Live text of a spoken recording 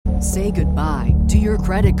Say goodbye to your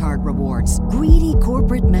credit card rewards. Greedy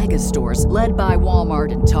corporate mega stores, led by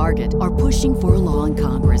Walmart and Target, are pushing for a law in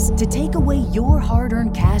Congress to take away your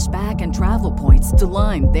hard-earned cash back and travel points to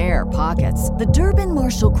line their pockets. The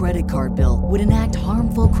Durbin-Marshall credit card bill would enact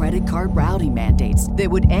harmful credit card routing mandates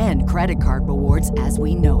that would end credit card rewards as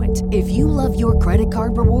we know it. If you love your credit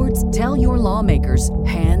card rewards, tell your lawmakers,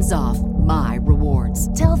 hands off my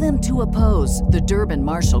rewards. Tell them to oppose the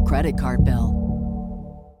Durbin-Marshall credit card bill.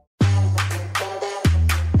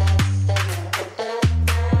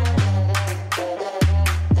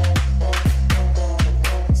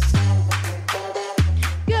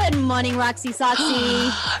 Good morning, Roxy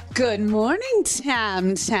Soxy. Good morning,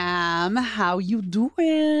 Tam. How you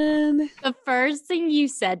doing? The first thing you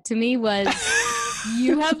said to me was,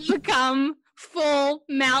 you have become full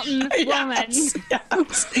mountain woman. Yes.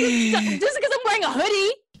 Just because I'm wearing a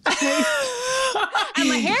hoodie. And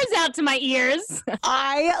my hair's out to my ears.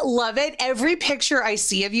 I love it. Every picture I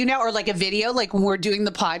see of you now, or like a video, like when we're doing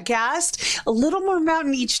the podcast, a little more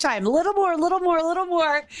mountain each time, a little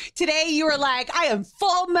more. Today you were like, I am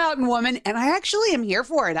full mountain woman, and I actually am here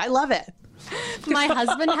for it. I love it. My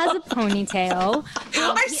husband has a ponytail.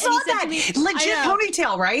 I saw that. Legit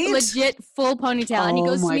ponytail, right? Legit full ponytail. And he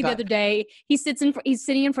goes to me the other day. He's sitting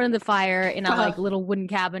in front of the fire in a like little wooden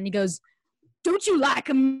cabin. He goes, "Don't you like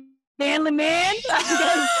a manly man?"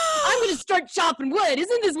 Because I'm going to start chopping wood.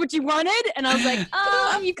 Isn't this what you wanted? And I was like,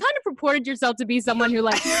 you kind of purported yourself to be someone who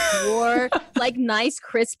like wore like nice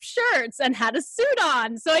crisp shirts and had a suit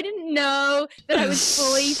on. So I didn't know that I was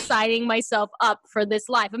fully signing myself up for this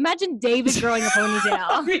life. Imagine David growing a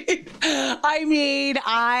ponytail. I mean,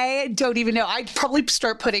 I don't even know. I'd probably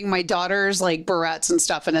start putting my daughter's like barrettes and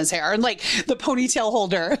stuff in his hair and like the ponytail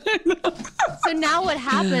holder. So now what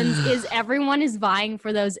happens is everyone is vying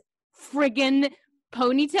for those friggin'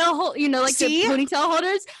 ponytail, the ponytail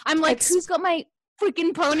holders. I'm like, who's got my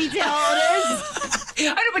freaking ponytail holders?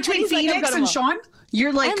 I know, between Phoenix and Sean,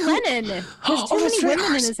 you're like, and Lennon. There's too many women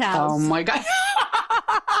in his house. Oh my God.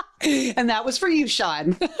 And that was for you,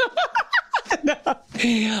 Sean.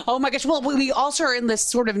 Oh my gosh. Well, we also are in this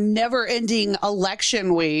sort of never-ending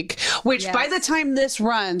election week, which by the time this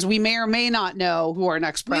runs, we may or may not know who our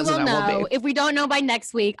next president will be. If we don't know by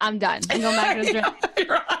next week, I'm done. I'm going back to the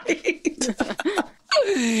right.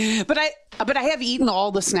 But I have eaten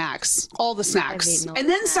all the snacks. And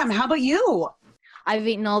then some. How about you? I've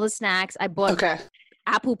eaten all the snacks. I bought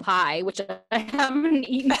apple pie, which I haven't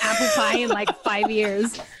eaten apple pie in like 5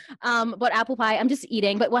 years. But apple pie, I'm just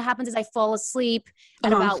eating. But what happens is I fall asleep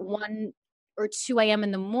at about 1 or 2 a.m.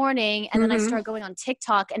 in the morning. And then I start going on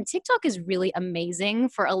TikTok. And TikTok is really amazing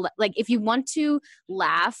for, like, if you want to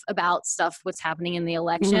laugh about stuff, what's happening in the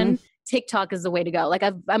election, TikTok is the way to go. Like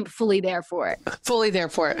I'm fully there for it.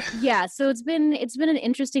 Yeah. So it's been an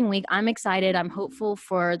interesting week. I'm excited. I'm hopeful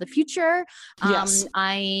for the future. Yes.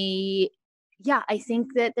 I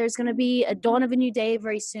think that there's going to be a dawn of a new day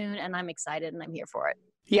very soon, and I'm excited and I'm here for it.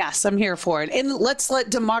 Yes, I'm here for it. And let's let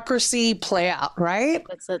democracy play out, right?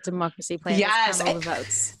 Let's let democracy play out. Yes. Let's count all the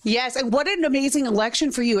votes. Yes. And what an amazing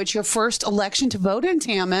election for you. It's your first election to vote in,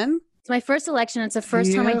 Tammin. It's my first election. It's the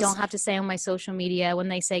first time I don't have to say on my social media when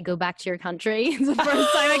they say go back to your country. It's the first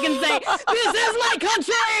time I can say, this is my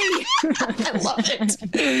country. I love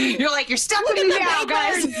it. You're like, you're stepping me down,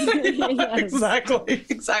 guys. Yes. Exactly.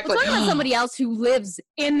 We're talking about somebody else who lives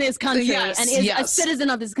in this country and is a citizen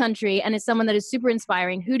of this country and is someone that is super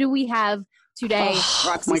inspiring. Who do we have today?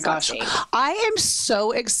 Oh my gosh. I am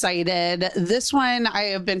so excited. This one I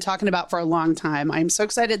have been talking about for a long time. I'm so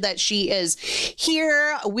excited that she is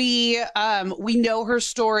here. We know her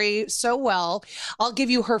story so well. I'll give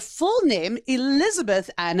you her full name,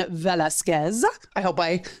 Elizabeth Ann Velasquez. I hope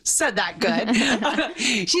I said that good.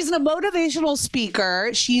 She's a motivational speaker.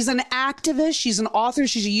 She's an activist. She's an author.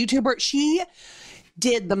 She's a YouTuber. She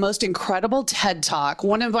did the most incredible TED Talk,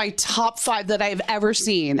 one of my top 5 that I've ever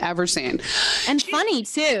seen. And funny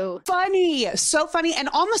too. So funny, and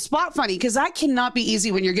on the spot funny, because that cannot be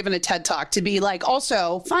easy when you're given a TED Talk to be like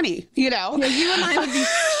also funny, Yeah, you and I would be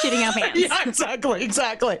shitting our pants. Yeah,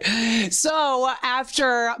 exactly. So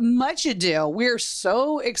after much ado, we're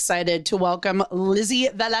so excited to welcome Lizzie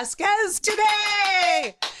Velasquez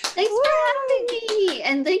today. Thanks for having me,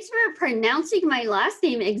 and thanks for pronouncing my last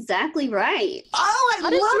name exactly right. Oh, I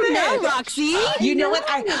love it. Know, Roxy? You know what?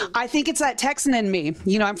 I think it's that Texan in me.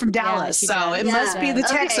 You know, I'm from Dallas, so it must be the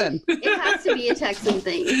Texan. It has to be a Texan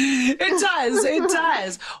thing. It does. It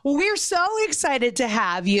does. Well, we're so excited to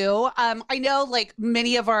have you. I know like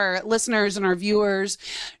many of our listeners and our viewers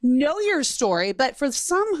know your story, but for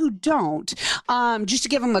some who don't, just to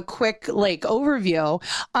give them a quick like overview,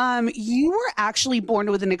 you were actually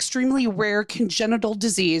born with an extremely rare congenital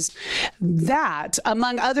disease that,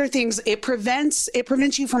 among other things, it prevents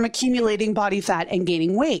you from accumulating body fat and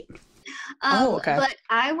gaining weight. Okay. But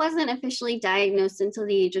I wasn't officially diagnosed until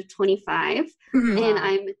the age of 25, and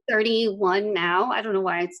I'm 31 now. I don't know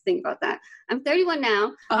why I think about that. I'm 31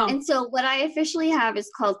 now, and so what I officially have is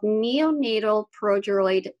called neonatal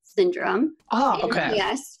progeroid syndrome.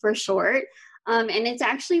 NPS for short, and it's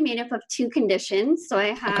actually made up of two conditions. So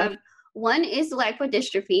I have. One is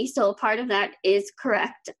lipodystrophy. So part of that is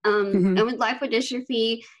correct. And with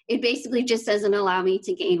lipodystrophy, it basically just doesn't allow me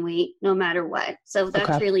to gain weight no matter what. So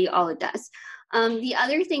that's really all it does. The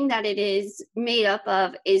other thing that it is made up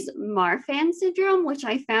of is Marfan syndrome, which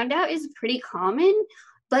I found out is pretty common,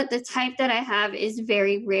 but the type that I have is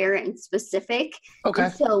very rare and specific.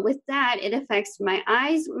 And so with that, it affects my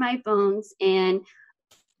eyes, my bones, and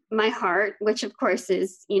my heart, which of course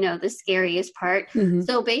is, the scariest part.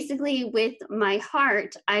 So basically with my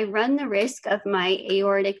heart, I run the risk of my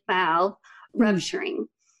aortic valve rupturing,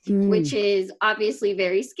 which is obviously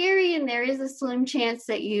very scary. And there is a slim chance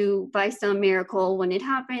that you, by some miracle, when it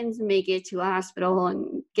happens, may get to a hospital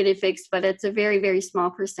and get it fixed, but it's a very, very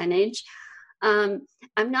small percentage. I'm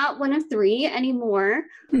not one of three anymore.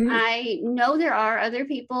 I know there are other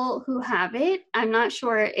people who have it. I'm not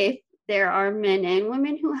sure if there are men and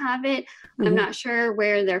women who have it. I'm not sure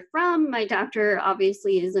where they're from. My doctor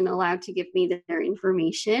obviously isn't allowed to give me their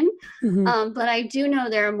information. But I do know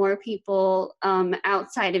there are more people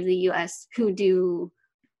outside of the US who do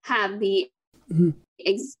have the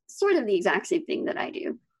sort of the exact same thing that I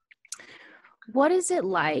do. What is it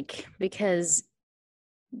like? Because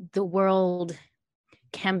the world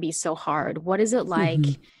can be so hard. What is it like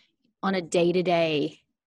on a day-to-day?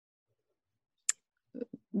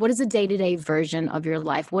 What is a day-to-day version of your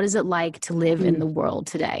life? What is it like to live in the world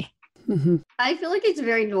today? I feel like it's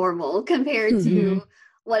very normal compared to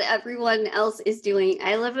what everyone else is doing.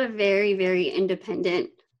 I live a very, very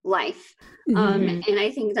independent life. And I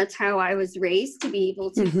think that's how I was raised, to be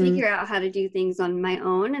able to figure out how to do things on my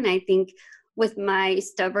own. And I think with my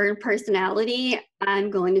stubborn personality, I'm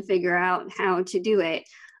going to figure out how to do it.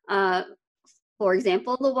 For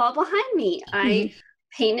example, the wall behind me, I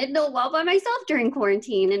painted the wall by myself during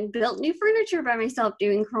quarantine and built new furniture by myself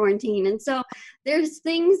during quarantine. And so there's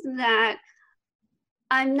things that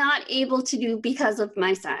I'm not able to do because of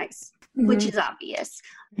my size, which is obvious.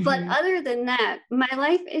 But other than that, my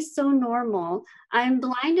life is so normal. I'm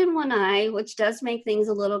blind in one eye, which does make things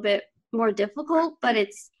a little bit more difficult, but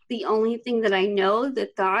it's the only thing that I know. The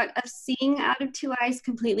thought of seeing out of two eyes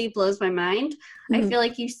completely blows my mind. I feel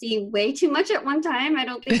like you see way too much at one time. I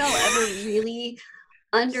don't think I'll ever really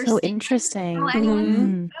understand. So interesting. How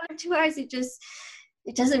anyone out of two eyes, it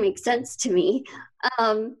doesn't make sense to me.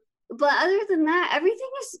 But other than that, everything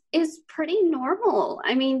is pretty normal.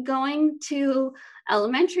 I mean, going to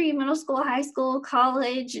elementary, middle school, high school,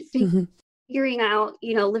 college, figuring out,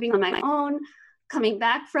 living on my own, coming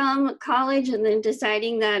back from college, and then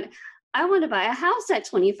deciding that I want to buy a house at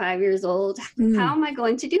 25 years old. How am I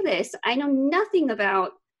going to do this? I know nothing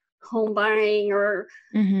about home buying or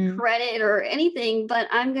credit or anything, but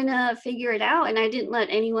I'm going to figure it out. And I didn't let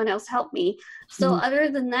anyone else help me. So other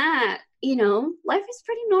than that, life is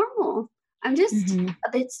pretty normal. I'm just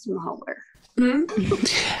a bit smaller.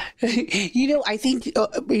 I think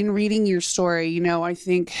in reading your story, I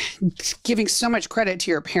think giving so much credit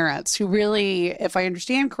to your parents who really, if I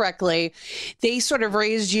understand correctly, they sort of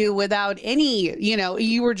raised you without any,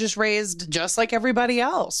 you were just raised just like everybody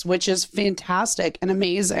else, which is fantastic and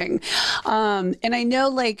amazing. And I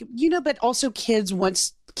know but also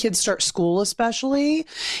once kids start school especially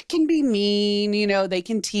can be mean, they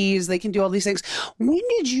can tease, they can do all these things. When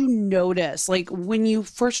did you notice, when you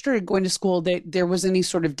first started going to school, that there was any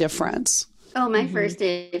sort of difference? Oh, my first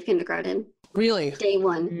day of kindergarten. Really? Day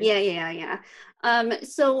one. Yeah.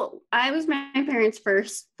 So I was my parents'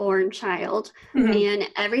 firstborn child, and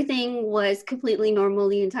everything was completely normal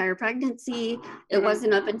the entire pregnancy. It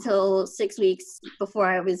wasn't up until 6 weeks before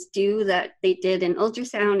I was due that they did an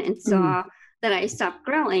ultrasound and saw that I stopped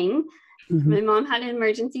growing. My mom had an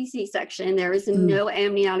emergency C-section. There was no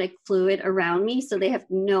amniotic fluid around me, so they have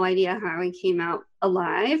no idea how I came out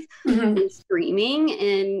alive and screaming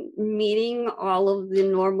and meeting all of the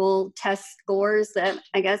normal test scores that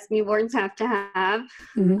I guess newborns have to have.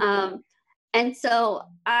 And so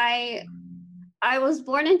I was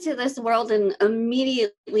born into this world, and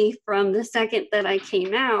immediately from the second that I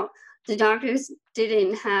came out, the doctors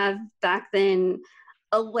didn't have back then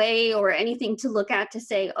a way or anything to look at to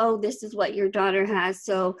say, oh, this is what your daughter has.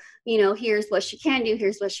 So, here's what she can do.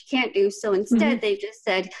 Here's what she can't do. So instead, they just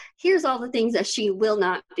said, here's all the things that she will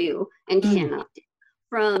not do and cannot do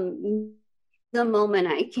from the moment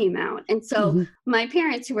I came out. And so my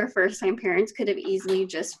parents, who were first-time parents, could have easily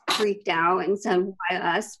just freaked out and said, why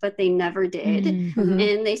us? But they never did.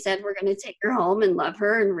 And they said, we're going to take her home and love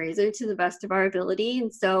her and raise her to the best of our ability.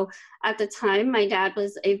 And so at the time, my dad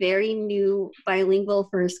was a very new bilingual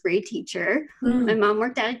first grade teacher. My mom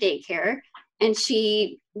worked at a daycare, and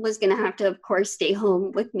she was going to have to, of course, stay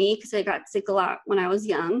home with me because I got sick a lot when I was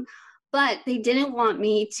young. But they didn't want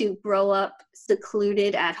me to grow up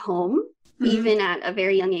secluded at home, even at a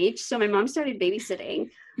very young age. So my mom started babysitting.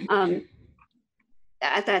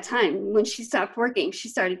 At that time, when she stopped working, she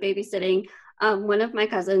started babysitting one of my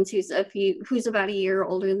cousins who's about a year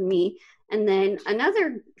older than me. And then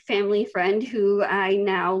another family friend who I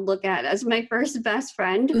now look at as my first best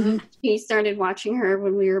friend. She started watching her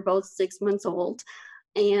when we were both 6 months old.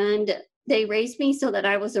 And they raised me so that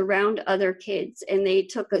I was around other kids, and they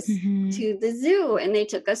took us to the zoo, and they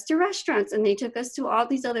took us to restaurants, and they took us to all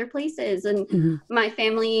these other places. And my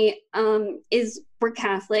family we're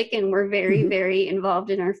Catholic, and we're very, very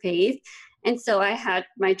involved in our faith. And so I had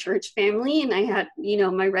my church family, and I had,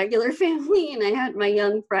 my regular family, and I had my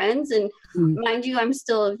young friends. And mind you, I'm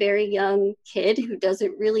still a very young kid who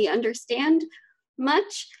doesn't really understand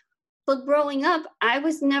much. But growing up, I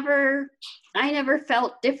never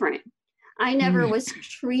felt different. I never was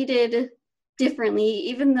treated differently,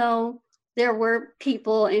 even though there were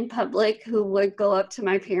people in public who would go up to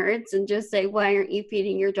my parents and just say, why aren't you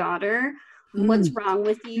feeding your daughter? What's wrong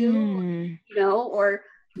with you? Or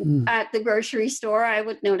at the grocery store, I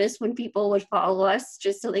would notice when people would follow us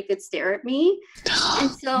just so they could stare at me. And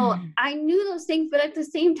so I knew those things, but at the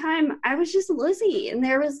same time, I was just Lizzie, and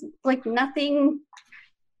there was like nothing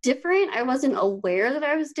different. I wasn't aware that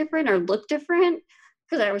I was different or looked different,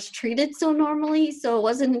 because I was treated so normally. So it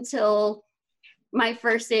wasn't until my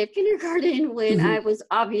first day of kindergarten when I was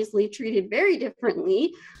obviously treated very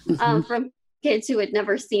differently from kids who had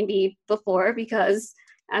never seen me before, because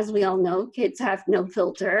as we all know, kids have no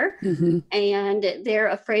filter and they're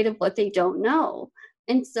afraid of what they don't know.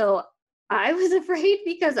 And so I was afraid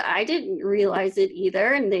because I didn't realize it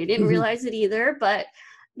either, and they didn't realize it either, but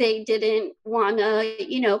they didn't want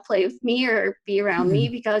to, play with me or be around me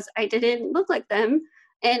because I didn't look like them.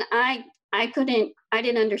 And I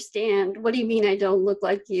didn't understand. What do you mean I don't look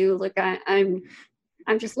like you? Like I'm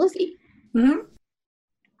just Lizzie.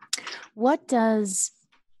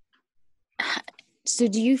 So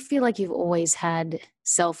do you feel like you've always had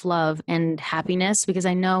self-love and happiness? Because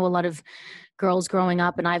I know a lot of girls growing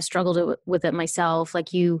up, and I've struggled with it myself,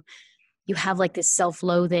 like you have like this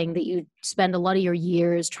self-loathing that you spend a lot of your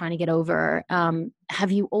years trying to get over. Have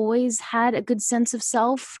you always had a good sense of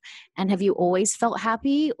self, and have you always felt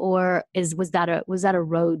happy, or was that a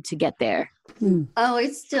road to get there? Oh,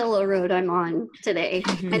 it's still a road I'm on today.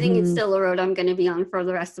 I think it's still a road I'm going to be on for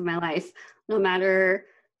the rest of my life, no matter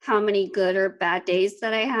how many good or bad days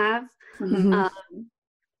that I have.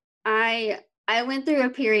 I went through a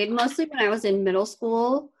period, mostly when I was in middle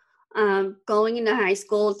school, going into high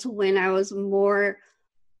school, to when I was more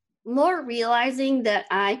realizing that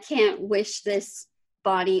I can't wish this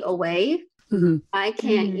body away. I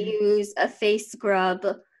can't use a face scrub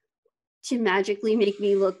to magically make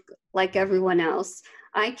me look like everyone else.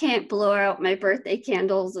 I can't blow out my birthday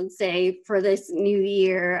candles and say, for this new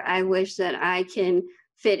year, I wish that I can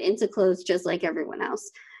fit into clothes just like everyone else.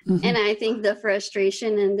 And I think the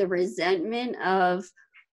frustration and the resentment of,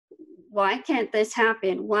 why can't this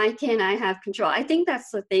happen? Why can't I have control? I think that's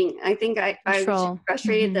the thing. I think I was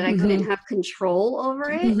frustrated that I couldn't have control over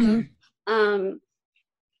it.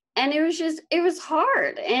 And it was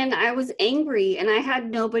hard, and I was angry, and I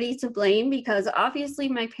had nobody to blame, because obviously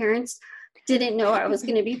my parents didn't know I was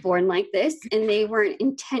going to be born like this, and they weren't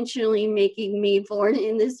intentionally making me born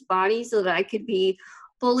in this body so that I could be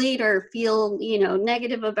bullied or feel,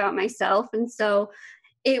 negative about myself. And so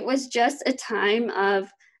it was just a time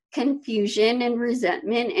of confusion and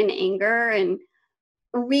resentment and anger, and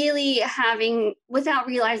really without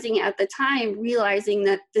realizing at the time, realizing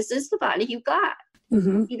that this is the body you got.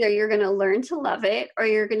 Either you're going to learn to love it or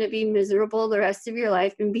you're going to be miserable the rest of your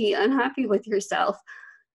life and be unhappy with yourself.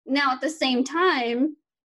 Now, at the same time,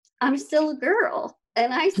 I'm still a girl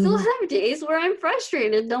and I still have days where I'm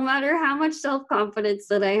frustrated, no matter how much self-confidence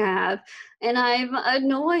that I have. And I'm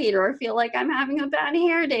annoyed or feel like I'm having a bad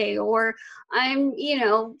hair day or I'm,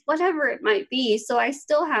 whatever it might be. So I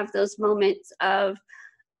still have those moments of,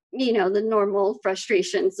 the normal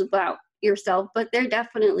frustrations about yourself. But there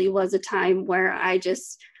definitely was a time where I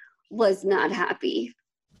just was not happy.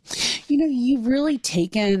 You've really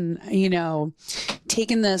taken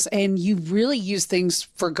this and you've really used things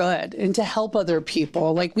for good and to help other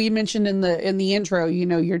people. Like we mentioned in the intro,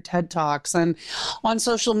 your TED Talks and on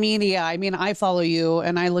social media. I mean, I follow you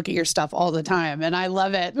and I look at your stuff all the time and I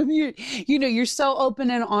love it. You're so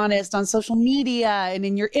open and honest on social media and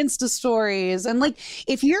in your Insta stories. And like,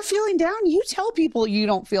 if you're feeling down, you tell people you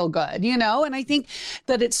don't feel good, and I think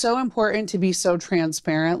that it's so important to be so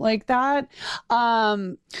transparent like that.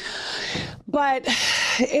 But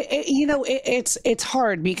it's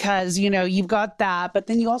hard because, you've got that, but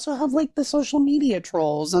then you also have like the social media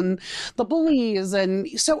trolls and the bullies. And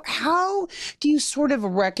so how do you sort of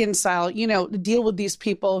reconcile, deal with these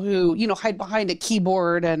people who, hide behind a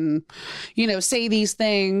keyboard and, say these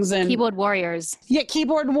things and keyboard warriors. Yeah.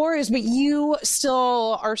 Keyboard warriors, but you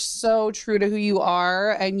still are so true to who you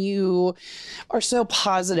are and you are so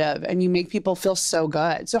positive and you make people feel so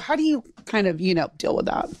good. So how do you kind of, deal with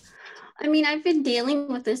that? I mean, I've been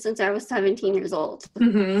dealing with this since I was 17 years old. So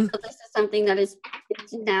this is something that is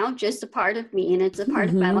now just a part of me and it's a part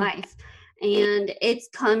of my life. And it's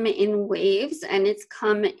come in waves and it's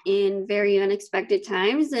come in very unexpected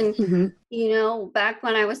times. And, back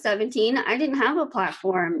when I was 17, I didn't have a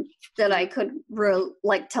platform that I could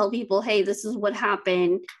tell people, hey, this is what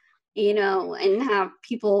happened, and have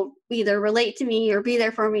people either relate to me or be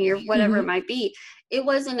there for me or whatever it might be. It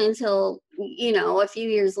wasn't until, a few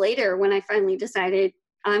years later when I finally decided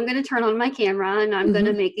I'm going to turn on my camera and I'm going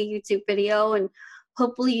to make a YouTube video and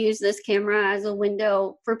hopefully use this camera as a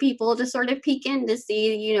window for people to sort of peek in to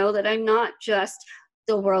see, that I'm not just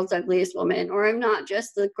the world's ugliest woman or I'm not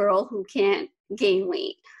just the girl who can't gain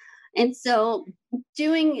weight. And so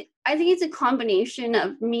I think it's a combination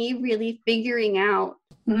of me really figuring out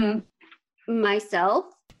myself,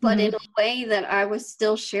 but in a way that I was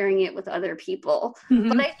still sharing it with other people.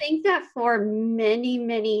 But I think that for many,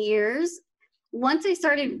 many years, once I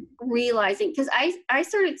started realizing, because I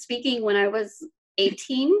started speaking when I was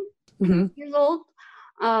 18 years old,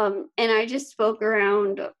 and I just spoke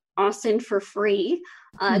around Austin for free,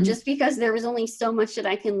 just because there was only so much that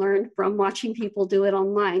I can learn from watching people do it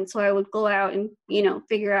online. So I would go out and,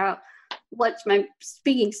 figure out what's my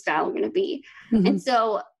speaking style going to be. And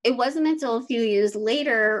so it wasn't until a few years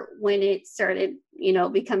later when it started,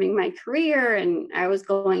 becoming my career and I was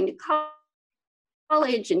going to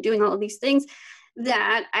college and doing all of these things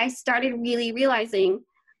that I started really realizing,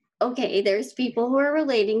 okay, there's people who are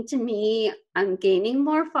relating to me. I'm gaining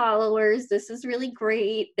more followers. This is really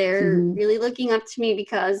great. They're really looking up to me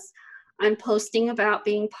because I'm posting about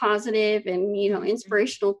being positive and,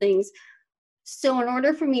 inspirational things. So in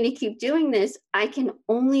order for me to keep doing this, I can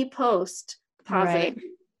only post positive.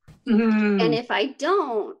 And if I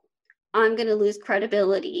don't, I'm going to lose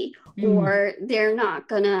credibility or they're not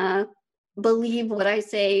going to believe what I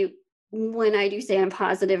say when I do say I'm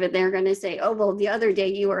positive, and they're going to say, oh, well, the other day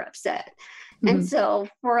you were upset. And so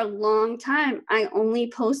for a long time, I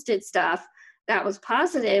only posted stuff that was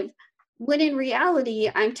positive, when in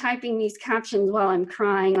reality, I'm typing these captions while I'm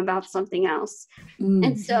crying about something else.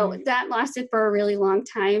 And so that lasted for a really long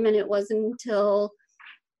time. And it wasn't until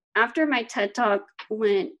after my TED Talk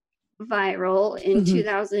went viral in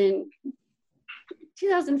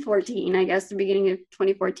 2014, I guess, the beginning of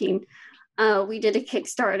 2014, we did a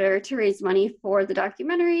Kickstarter to raise money for the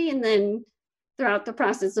documentary. And then throughout the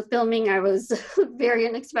process of filming, I was very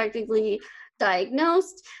unexpectedly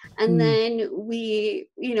diagnosed. And then we,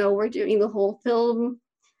 were doing the whole film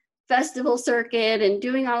festival circuit and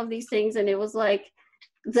doing all of these things. And it was like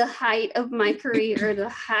the height of my career, the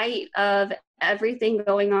height of everything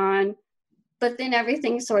going on. But then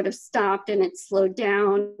everything sort of stopped and it slowed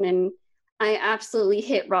down. And I absolutely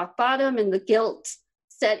hit rock bottom, and the guilt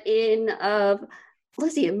set in of,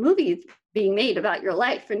 Lizzie, a movie being made about your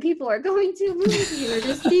life and people are going to a movie theater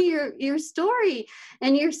to see your story,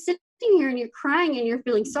 and you're sitting here and you're crying and you're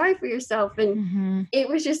feeling sorry for yourself. And it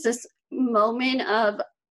was just this moment of,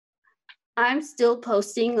 I'm still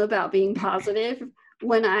posting about being positive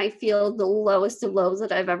when I feel the lowest of lows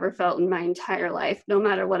that I've ever felt in my entire life, no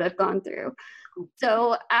matter what I've gone through.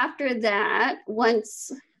 So after that,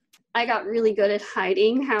 once I got really good at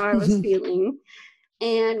hiding how I was feeling,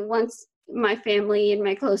 And once my family and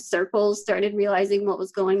my close circles started realizing what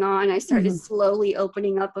was going on, I started slowly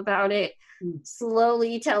opening up about it,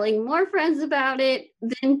 slowly telling more friends about it,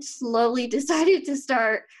 then slowly decided to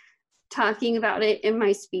start talking about it in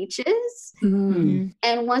my speeches. And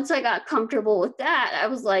once I got comfortable with that, I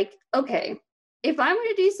was like, okay, if I'm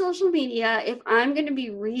going to do social media, if I'm going to be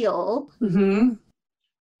real,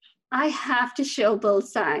 I have to show both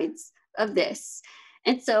sides of this.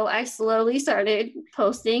 And so I slowly started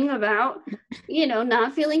posting about,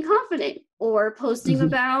 not feeling confident, or posting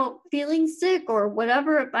about feeling sick, or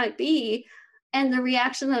whatever it might be. And the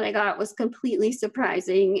reaction that I got was completely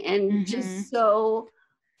surprising and just so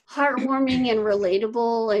heartwarming and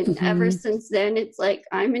relatable. And ever since then, it's like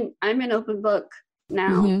I'm an open book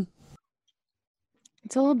now.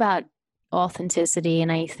 It's all about authenticity.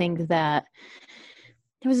 And I think that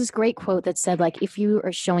there was this great quote that said, like, if you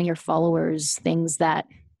are showing your followers things that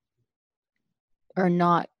are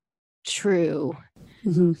not true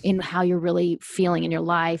in how you're really feeling in your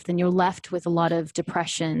life, then you're left with a lot of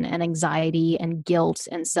depression and anxiety and guilt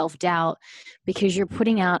and self-doubt, because you're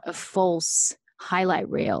putting out a false highlight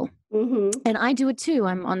reel. And I do it too.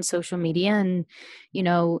 I'm on social media, and,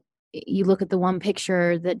 you look at the one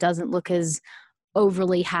picture that doesn't look as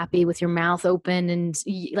overly happy with your mouth open and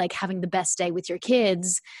like having the best day with your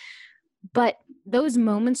kids. But those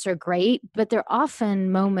moments are great, but they're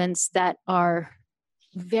often moments that are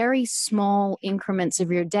very small increments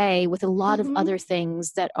of your day with a lot of other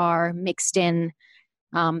things that are mixed in,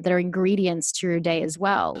 that are ingredients to your day as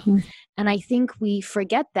well. And I think we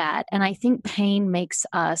forget that. And I think pain makes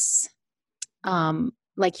us,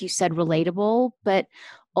 like you said, relatable, but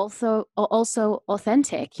also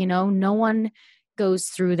authentic. No one goes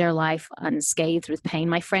through their life unscathed with pain.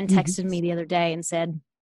 My friend texted me the other day and said,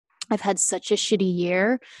 I've had such a shitty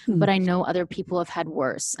year, but I know other people have had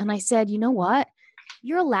worse. And I said, you know what?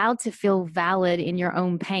 You're allowed to feel valid in your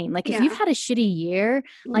own pain. Like if you've had a shitty year,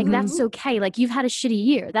 like that's okay. Like you've had a shitty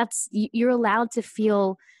year. You're allowed to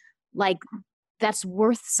feel like that's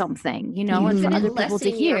worth something, and for other people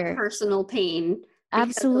to hear. Your personal pain.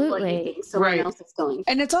 Absolutely. Someone else is going.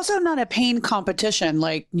 And it's also not a pain competition.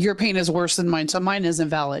 Like your pain is worse than mine, so mine isn't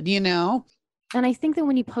valid, And I think that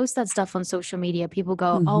when you post that stuff on social media, people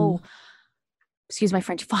go, oh, excuse my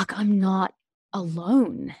French, fuck, I'm not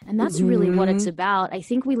alone. And that's really what it's about. I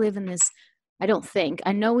think we live in this,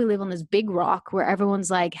 I know we live on this big rock where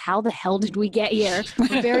everyone's like, how the hell did we get here?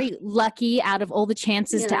 We're very lucky out of all the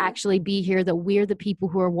chances to actually be here, that we're the people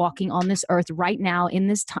who are walking on this earth right now in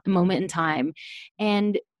this moment in time.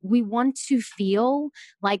 And we want to feel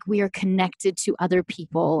like we are connected to other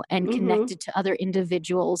people and connected to other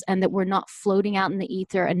individuals, and that we're not floating out in the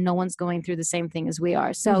ether and no one's going through the same thing as we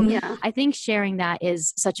are. So I think sharing that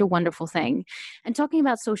is such a wonderful thing. And talking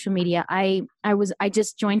about social media, I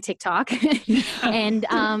just joined TikTok and,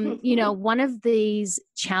 one of these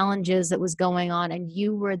challenges that was going on, and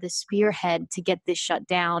you were the spearhead to get this shut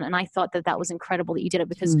down. And I thought that was incredible that you did it,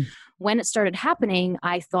 because when it started happening,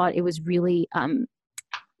 I thought it was really,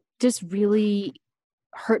 just really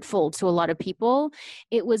hurtful to a lot of people.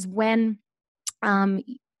 It was when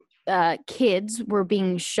kids were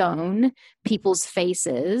being shown people's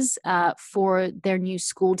faces for their new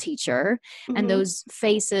school teacher. And those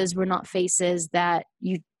faces were not faces that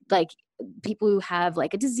you like, people who have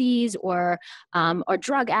like a disease or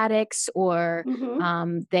drug addicts, or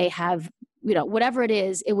they have, whatever it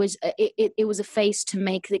is. It was a face to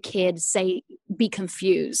make the kid be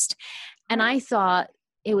confused. And I thought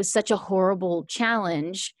it was such a horrible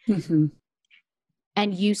challenge.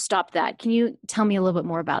 And you stopped that. Can you tell me a little bit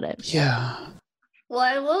more about it? Yeah.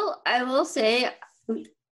 Well, I will say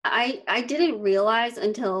I didn't realize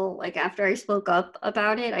until like after I spoke up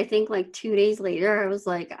about it. I think like 2 days later, I was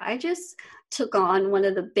like, I just took on one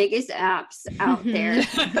of the biggest apps out there.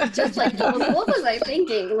 Just like, what was I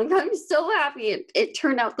thinking? Like, I'm so happy it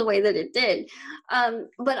turned out the way that it did.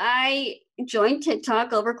 But I joined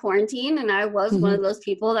TikTok over quarantine, and I was one of those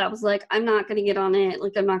people that was like, I'm not going to get on it.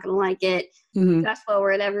 Like, I'm not going to like it. Fast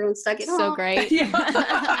forward, everyone's stuck at home. So great.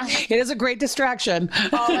 It is a great distraction.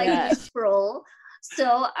 All I scroll.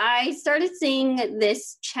 So I started seeing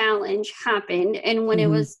this challenge happen. And when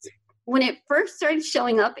it first started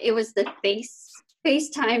showing up, it was the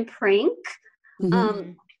FaceTime prank,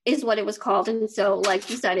 is what it was called. And so, like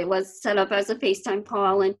you said, it was set up as a FaceTime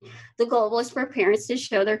call. And the goal was for parents to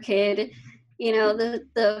show their kid,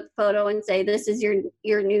 the photo and say, this is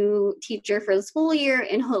your new teacher for the school year,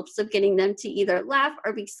 in hopes of getting them to either laugh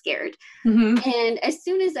or be scared. And as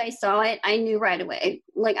soon as I saw it, I knew right away.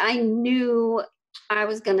 Like, I knew I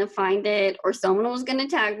was going to find it, or someone was going to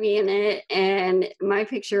tag me in it, and my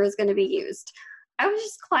picture was going to be used. I was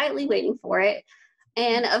just quietly waiting for it.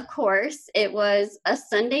 And of course, it was a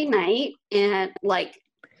Sunday night at like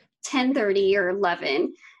 10:30 or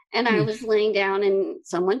 11. And I was laying down and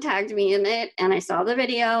someone tagged me in it. And I saw the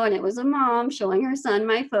video and it was a mom showing her son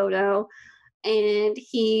my photo. And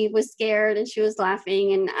he was scared and she was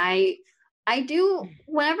laughing. And I do,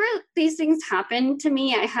 whenever these things happen to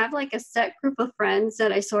me, I have like a set group of friends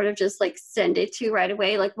that I sort of just like send it to right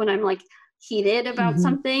away. Like when I'm like heated about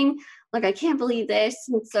something, like, I can't believe this.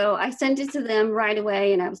 And so I sent it to them right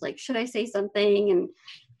away. And I was like, should I say something? And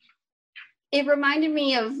it reminded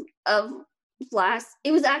me of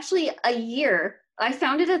it was actually a year. I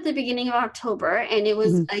found it at the beginning of October and it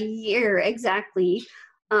was a year exactly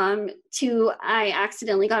I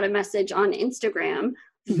accidentally got a message on Instagram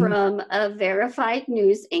from a verified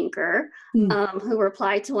news anchor who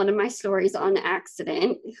replied to one of my stories on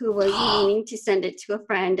accident, who was meaning to send it to a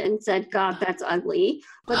friend and said, God, that's ugly,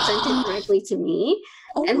 but sent it directly to me.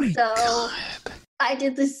 And so God. I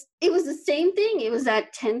did this. It was the same thing. It was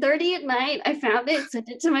at 10:30 at night. I found it, sent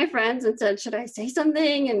it to my friends and said, should I say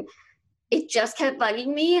something? And it just kept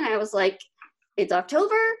bugging me. And I was like, it's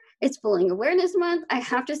October. It's Bullying Awareness Month. I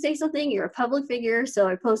have to say something. You're a public figure. So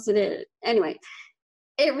I posted it. Anyway,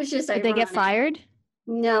 it was just Did they get fired?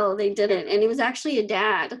 No, they didn't. And it was actually a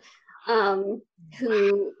dad who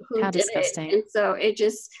How did disgusting. it. And so it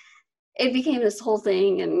became this whole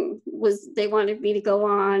thing and they wanted me to go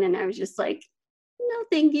on. And I was just like, no,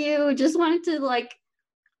 thank you. Just wanted to like,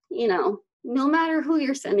 no matter who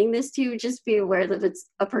you're sending this to, just be aware that it's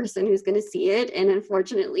a person who's going to see it. And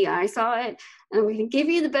unfortunately, I saw it. And we can give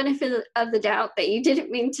you the benefit of the doubt that you didn't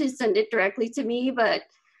mean to send it directly to me. But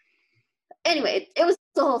anyway, it was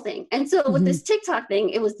the whole thing. And so with this TikTok thing,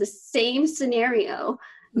 it was the same scenario.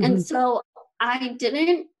 And so I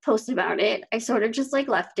didn't post about it. I sort of just like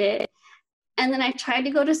left it. And then I tried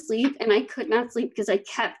to go to sleep and I could not sleep because I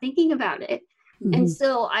kept thinking about it. And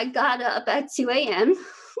so I got up at 2 a.m.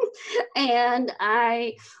 and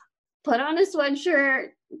I put on a sweatshirt,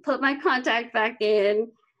 put my contact back in,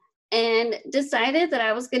 and decided that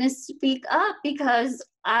I was going to speak up because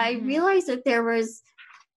I realized that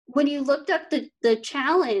when you looked up the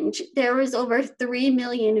challenge, there was over 3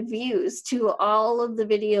 million views to all of the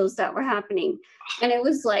videos that were happening. And it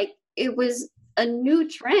was a new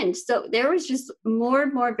trend. So there was just more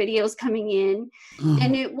and more videos coming in.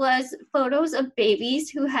 And it was photos of babies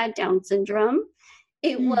who had Down syndrome.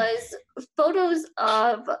 It was photos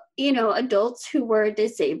of, adults who were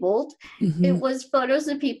disabled. It was photos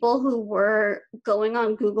of people who were going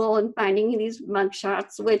on Google and finding these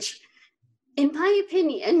mugshots, which, in my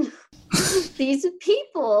opinion, these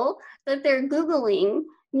people that they're Googling,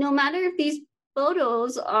 no matter if these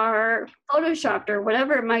photos are photoshopped or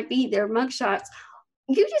whatever it might be, they're mugshots,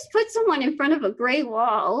 you just put someone in front of a gray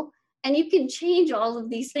wall and you can change all of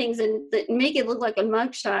these things and make it look like a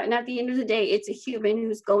mugshot. And at the end of the day, it's a human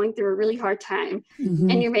who's going through a really hard time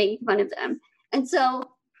and you're making fun of them. And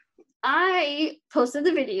so I posted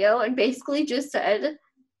the video and basically just said,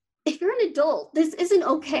 if you're an adult, this isn't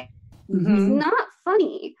okay. It's not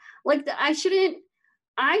funny. Like I shouldn't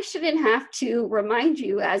have to remind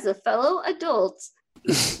you as a fellow adult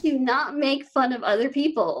to not make fun of other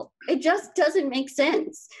people. It just doesn't make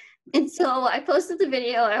sense. And so I posted the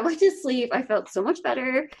video. I went to sleep. I felt so much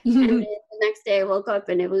better. And then the next day I woke up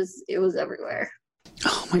and it was everywhere.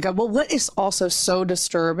 Oh my God. Well, what is also so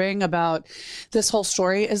disturbing about this whole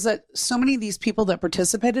story is that so many of these people that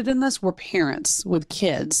participated in this were parents with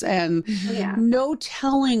kids and no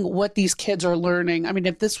telling what these kids are learning. I mean,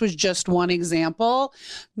 if this was just one example,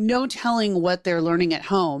 no telling what they're learning at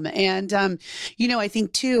home. And, I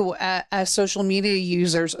think too, as social media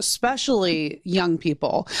users, especially young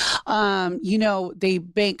people, they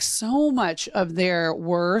bank so much of their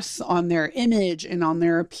worth on their image and on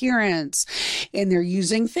their appearance, and they're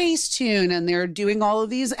using Facetune and they're doing all of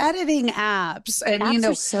these editing apps. And apps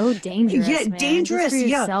are so dangerous. Yeah, man. dangerous.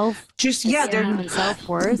 They're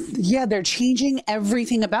self-worth. Yeah, they're changing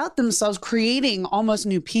everything about themselves, creating almost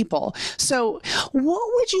new people. So what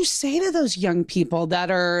would you say to those young people that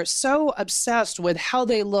are so obsessed with how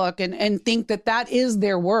they look and think that is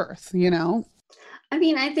their worth, I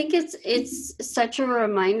mean, I think it's such a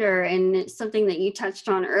reminder, and it's something that you touched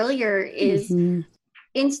on earlier is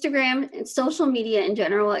Instagram and social media in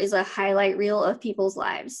general is a highlight reel of people's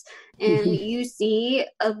lives. And you see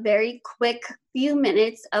a very quick few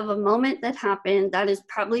minutes of a moment that happened that is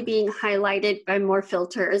probably being highlighted by more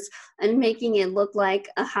filters and making it look like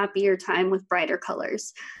a happier time with brighter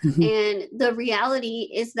colors. And the reality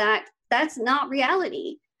is that that's not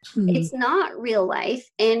reality. It's not real life.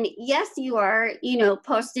 And yes, you are,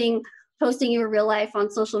 posting posting your real life on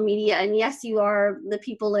social media. And yes, you are the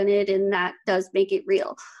people in it, and that does make it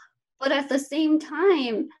real. But at the same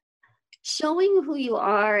time, showing who you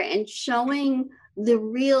are and showing the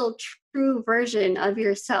real true version of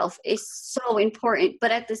yourself is so important.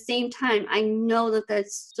 But at the same time, I know that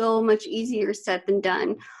that's so much easier said than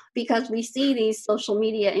done, because we see these social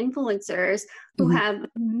media influencers who have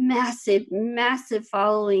massive, massive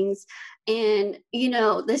followings. And, you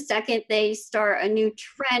know, the second they start a new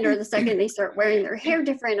trend, or the second they start wearing their hair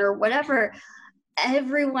different or whatever,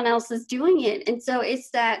 everyone else is doing it. And so it's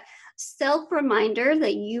that self-reminder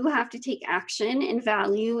that you have to take action and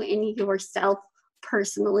value in yourself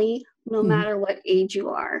personally, no matter what age you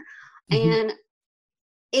are. And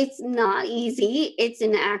it's not easy. It's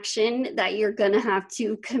an action that you're going to have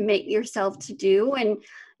to commit yourself to do. And,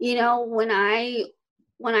 you know, when I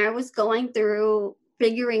was going through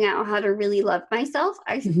figuring out how to really love myself,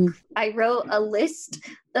 I wrote a list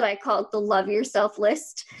that I called the Love Yourself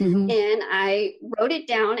list. And I wrote it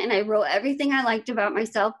down, and I wrote everything I liked about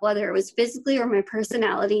myself, whether it was physically or my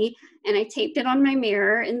personality. And I taped it on my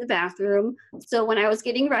mirror in the bathroom. So when I was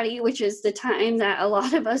getting ready, which is the time that a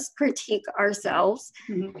lot of us critique ourselves,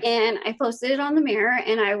 and I posted it on the mirror,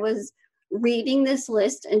 and I was reading this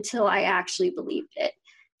list until I actually believed it.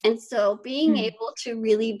 And so being able to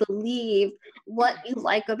really believe what you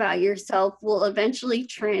like about yourself will eventually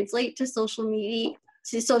translate to social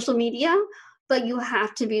media, but you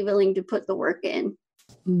have to be willing to put the work in.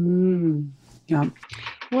 Yeah.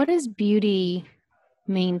 What does beauty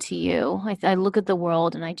mean to you? I look at the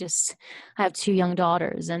world, and I have 2 young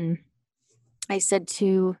daughters, and I said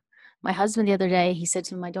to my husband the other day, he said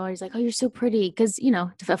to my daughter, he's like, "Oh, you're so pretty." 'Cause, you know,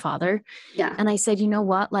 to a father. Yeah. And I said, you know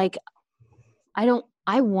what? Like,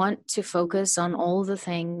 I want to focus on all the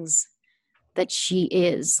things that she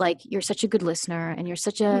is. Like, you're such a good listener, and you're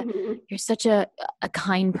such a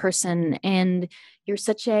kind person, and you're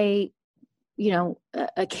such a, you know,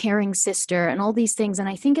 a caring sister, and all these things. And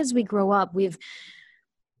I think as we grow up, we've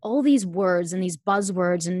all these words and these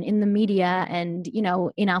buzzwords, and in the media, and, you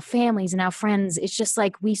know, in our families and our friends, it's just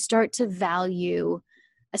like we start to value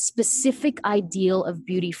a specific ideal of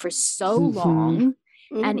beauty for so long.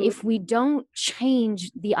 And if we don't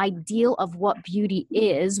change the ideal of what beauty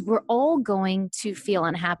is, we're all going to feel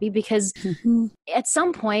unhappy, because at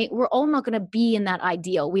some point we're all not going to be in that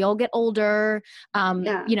ideal. We all get older.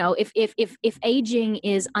 You know, if aging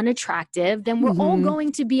is unattractive, then we're all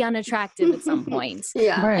going to be unattractive at some point.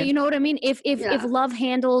 Right. You know what I mean? If love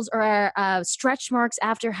handles or stretch marks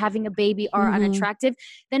after having a baby are unattractive,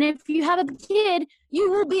 then if you have a kid,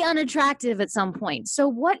 you will be unattractive at some point. So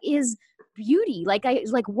what is beauty? Like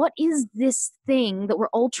what is this thing that we're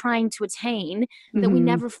all trying to attain that we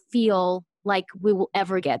never feel like we will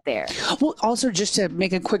ever get there? Well, also, just to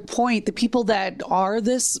make a quick point, the people that are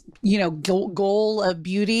this, you know, goal of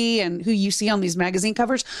beauty and who you see on these magazine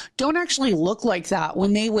covers don't actually look like that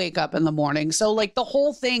when they wake up in the morning. So like the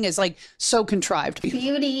whole thing is like so contrived.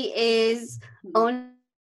 Beauty is owning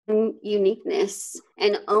uniqueness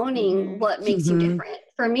and owning what makes you different.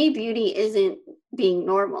 For me, beauty isn't being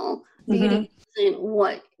normal. Beauty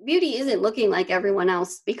isn't looking like everyone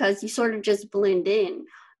else, because you sort of just blend in.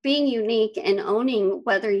 Being unique and owning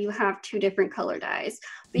whether you have 2 different colored eyes,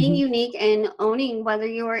 being unique and owning whether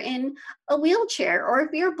you're in a wheelchair, or if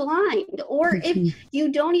you're blind, or if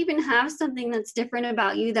you don't even have something that's different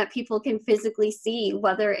about you that people can physically see,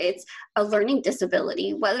 whether it's a learning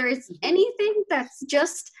disability, whether it's anything that's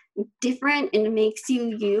just different and makes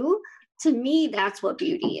you. To me, that's what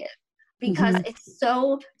beauty is. Because it's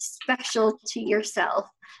so special to yourself.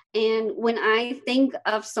 And when I think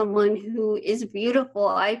of someone who is beautiful,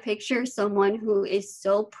 I picture someone who is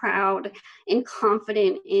so proud and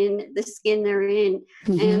confident in the skin they're in.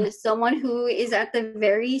 And someone who is at the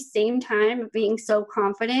very same time of being so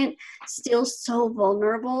confident, still so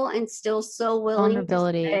vulnerable, and still so willing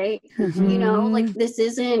to say, you know, like, this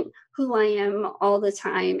isn't who I am all the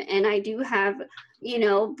time. And I do have, you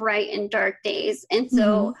know, bright and dark days. And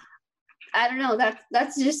so I don't know,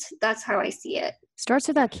 that's how I see it. Starts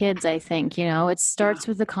with our kids, I think. You know, it starts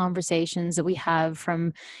with the conversations that we have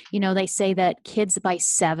from, you know, they say that kids by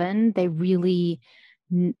 7, they really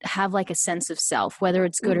have like a sense of self, whether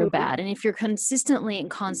it's good or bad. And if you're consistently and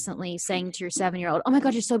constantly saying to your 7-year-old, "Oh my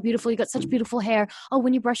God, you're so beautiful. You got such beautiful hair. Oh,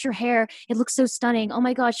 when you brush your hair, it looks so stunning. Oh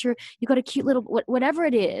my gosh, you got a cute little," whatever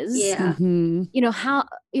it is. Yeah. You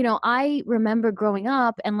know, I remember growing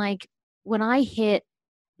up, and like when I hit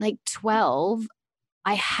like 12,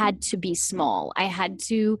 I had to be small. I had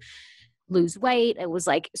to lose weight. It was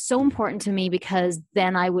like so important to me, because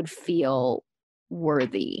then I would feel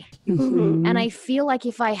worthy. Mm-hmm. And I feel like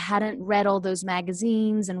if I hadn't read all those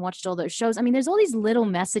magazines and watched all those shows, I mean, there's all these little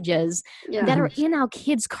messages that are in our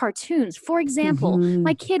kids' cartoons. For example,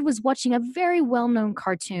 my kid was watching a very well-known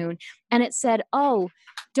cartoon and it said, oh,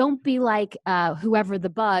 don't be like whoever the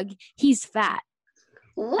bug, he's fat.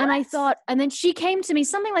 What? And I thought, and then she came to me,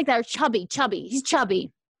 something like that, or chubby, he's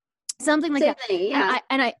chubby, something like that.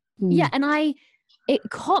 Yeah. It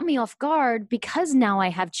caught me off guard because now I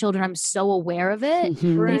have children. I'm so aware of it.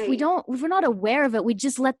 Right. But if we're not aware of it, we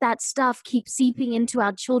just let that stuff keep seeping into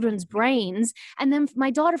our children's brains. And then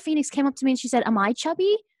my daughter Phoenix came up to me and she said, am I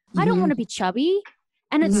chubby? I don't want to be chubby.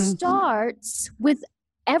 And it starts with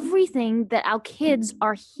everything that our kids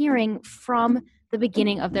are hearing from the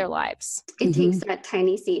beginning of their lives. It takes that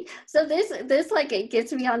tiny seed. So this like, it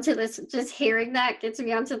gets me onto this, just hearing that gets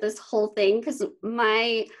me onto this whole thing. Because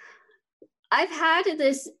I've had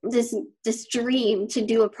this dream to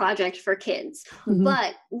do a project for kids,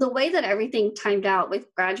 but the way that everything timed out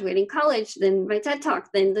with graduating college, then my TED Talk,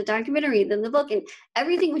 then the documentary, then the book, and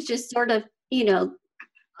everything was just sort of,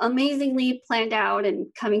 amazingly planned out and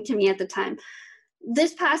coming to me at the time.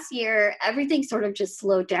 This past year, everything sort of just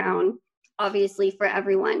slowed down, obviously, for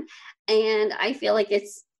everyone. And I feel like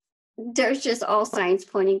there's just all signs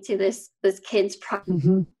pointing to this kids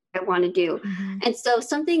project I want to do. And so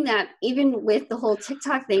something that even with the whole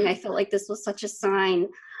TikTok thing, I felt like this was such a sign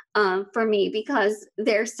for me, because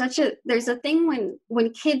there's a thing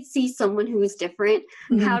when kids see someone who is different,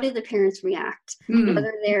 how do the parents react?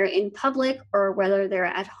 Whether they're in public or whether they're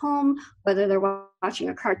at home, whether they're watching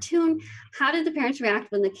a cartoon, how do the parents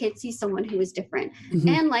react when the kids see someone who is different?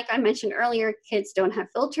 And like I mentioned earlier, kids don't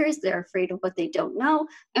have filters. They're afraid of what they don't know.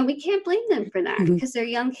 And we can't blame them for that because they're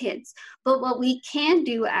young kids. But what we can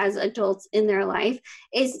do as adults in their life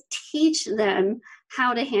is teach them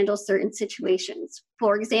how to handle certain situations.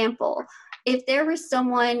 For example, if there was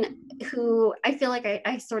someone who I feel like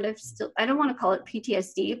I sort of still, I don't want to call it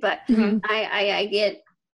PTSD, but I get,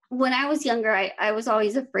 when I was younger, I was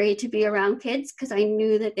always afraid to be around kids because I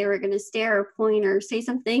knew that they were going to stare or point or say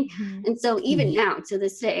something. And so even now to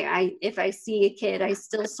this day, if I see a kid, I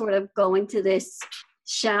still sort of go into this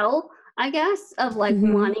shell, I guess, of like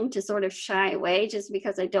wanting to sort of shy away just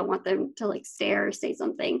because I don't want them to like stare or say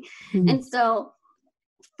something. And so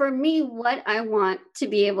for me, what I want to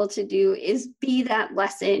be able to do is be that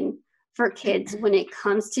lesson for kids when it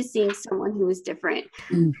comes to seeing someone who is different.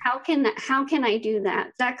 How can I do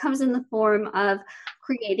that? That comes in the form of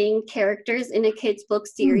creating characters in a kids book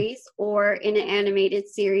series or in an animated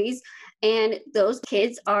series. And those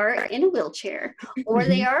kids are in a wheelchair, or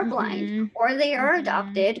they are blind, or they are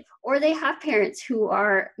adopted, or they have parents who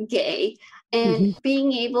are gay. And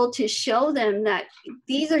being able to show them that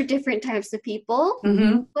these are different types of people,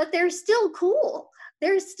 but they're still cool.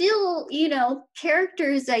 They're still,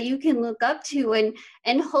 characters that you can look up to,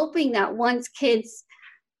 and hoping that once kids,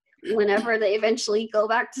 whenever they eventually go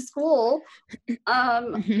back to school,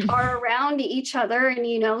 are around each other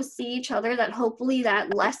and, see each other, that hopefully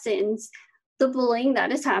that lessens the bullying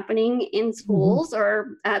that is happening in schools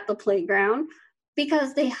or at the playground,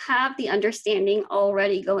 because they have the understanding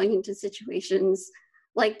already going into situations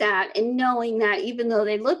like that and knowing that even though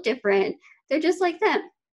they look different, they're just like them.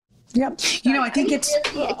 Yep. I think it's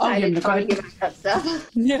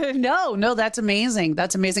no, that's amazing.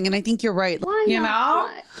 That's amazing. And I think you're right. Why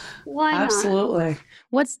not? Why not? Absolutely.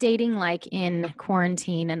 What's dating like in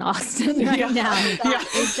quarantine in Austin right now?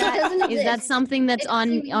 Is that something that's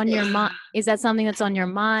on your mind? Is that something that's on your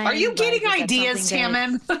mind? Are you getting ideas,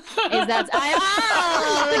 Tammin? Is that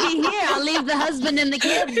here? I'll leave the husband and the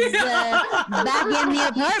kids back in the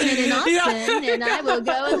apartment in Austin, and I will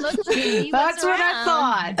go and look to see what's around. I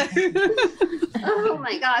thought. Oh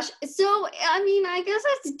my gosh! So I guess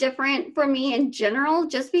that's different for me in general,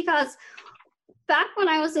 just because back when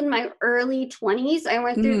I was in my early 20s, I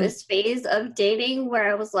went through this phase of dating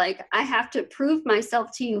where I was like, I have to prove myself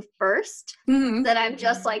to you first that I'm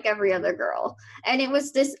just like every other girl. And it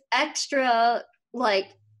was this extra,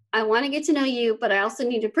 like, I want to get to know you, but I also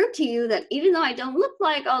need to prove to you that even though I don't look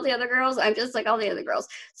like all the other girls, I'm just like all the other girls.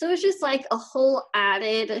 So it's just like a whole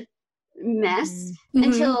added mess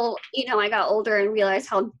until I got older and realized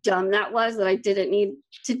how dumb that was, that I didn't need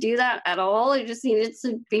to do that at all. I just needed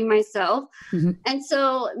to be myself. And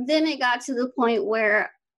so then it got to the point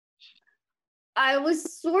where I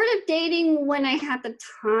was sort of dating when I had the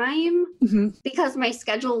time because my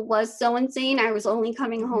schedule was so insane. I was only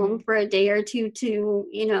coming home for a day or two to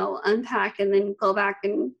unpack and then go back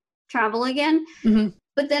and travel again.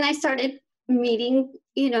 But then I started meeting,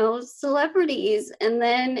 celebrities. And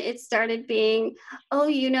then it started being,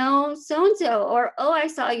 oh, so-and-so, or, oh, I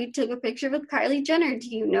saw you took a picture with Kylie Jenner.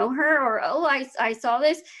 Do you know her? Or, oh, I saw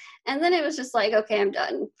this. And then it was just like, okay, I'm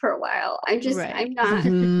done for a while. I'm not,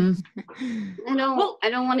 I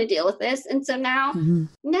don't want to deal with this. And so now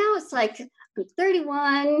it's like, I'm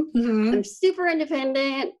 31. I'm super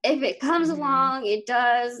independent. If it comes along, it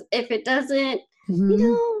does. If it doesn't,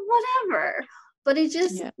 whatever. But it's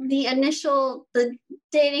just the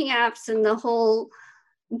dating apps and the whole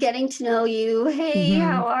getting to know you. Hey,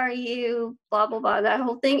 how are you? Blah, blah, blah. That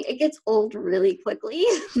whole thing, it gets old really quickly.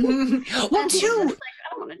 Well, too. I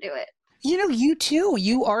don't want to do it. You too,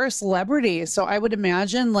 you are a celebrity. So I would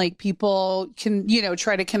imagine like people can,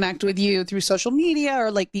 try to connect with you through social media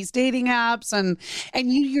or like these dating apps, and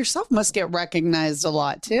you yourself must get recognized a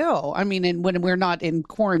lot too. I mean, and when we're not in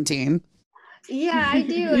quarantine. Yeah, I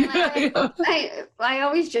do. And I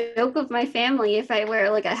always joke with my family if I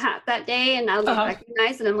wear like a hat that day and I'll get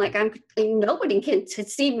recognized, and I'm like, nobody can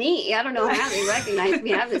see me. I don't know how they recognize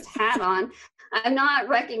me. I have this hat on. I'm not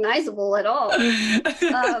recognizable at all.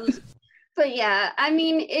 But yeah, I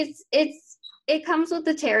mean, it comes with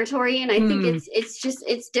the territory, and I think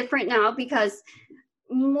it's different now, because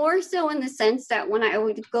more so in the sense that when I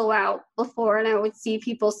would go out before and I would see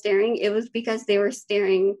people staring, it was because they were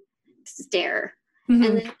staring to stare. And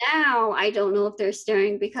then now I don't know if they're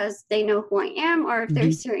staring because they know who I am, or if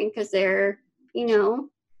they're staring because they're,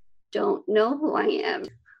 don't know who I am,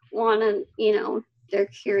 they're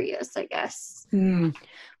curious, I guess.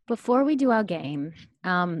 Before we do our game,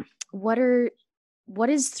 what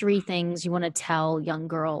is 3 things you want to tell young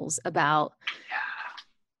girls about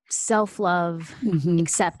self-love,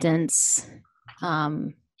 acceptance,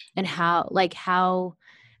 and how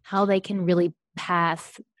they can really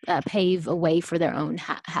pave a way for their own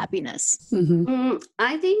happiness?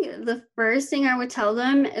 I think the first thing I would tell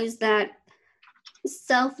them is that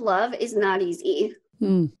self-love is not easy.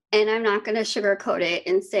 And I'm not going to sugarcoat it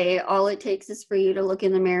and say all it takes is for you to look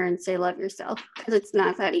in the mirror and say, love yourself, because it's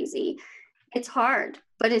not that easy. It's hard,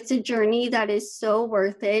 but it's a journey that is so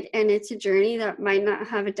worth it. And it's a journey that might not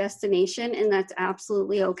have a destination, and that's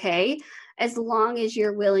absolutely okay, as long as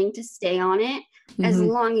you're willing to stay on it, as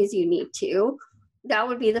long as you need to. That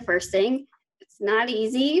would be the first thing. It's not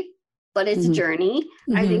easy, but it's a journey.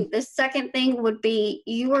 I think the second thing would be,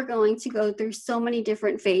 you are going to go through so many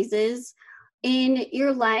different phases in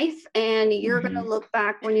your life, and you're going to look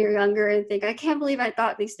back when you're younger and think, I can't believe I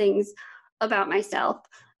thought these things about myself.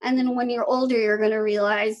 And then when you're older, you're going to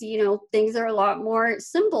realize, things are a lot more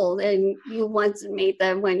simple than you once made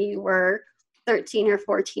them when you were 13 or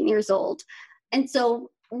 14 years old. And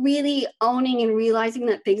so really owning and realizing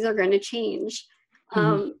that things are going to change,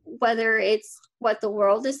 whether it's what the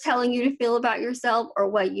world is telling you to feel about yourself or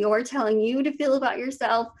what you're telling you to feel about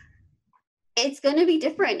yourself, it's going to be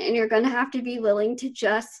different, and you're going to have to be willing to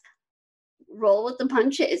just roll with the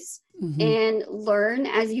punches and learn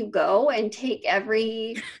as you go, and take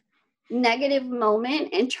every negative moment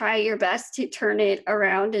and try your best to turn it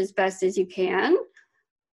around as best as you can.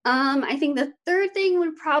 I think the third thing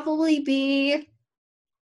would probably be,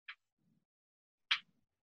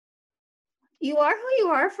 you are who you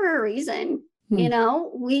are for a reason.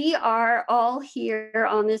 We are all here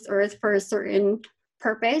on this earth for a certain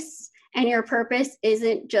purpose. And your purpose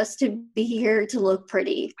isn't just to be here to look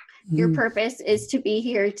pretty. Your purpose is to be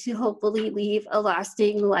here to hopefully leave a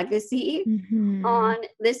lasting legacy on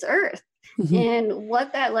this earth. And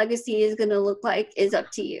what that legacy is going to look like is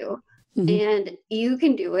up to you. And you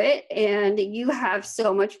can do it. And you have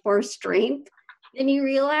so much more strength than you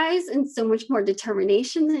realize, and so much more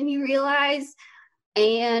determination than you realize.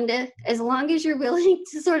 And as long as you're willing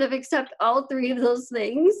to sort of accept all 3 of those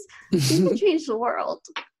things, you can change the world.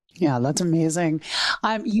 Yeah, that's amazing.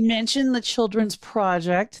 You mentioned the children's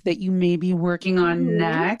project that you may be working on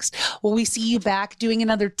next. Will we see you back doing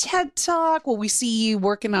another TED Talk? Will we see you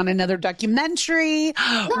working on another documentary?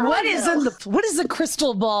 What does the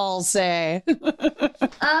crystal ball say? So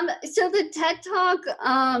the TED Talk,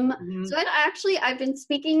 I've been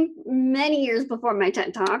speaking many years before my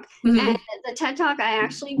TED Talk. And the TED Talk I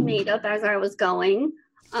actually made up as I was going.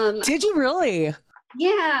 Did you really?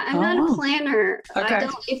 Yeah, I'm not a planner. Okay.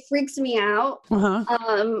 It freaks me out.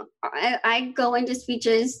 I go into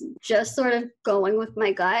speeches just sort of going with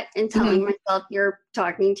my gut and telling myself you're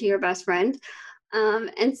talking to your best friend.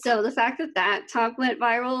 And so the fact that talk went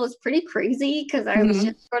viral was pretty crazy, because I was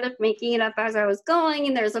just sort of making it up as I was going.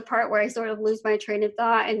 And there's a part where I sort of lose my train of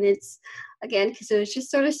thought, and it's, again, because it was just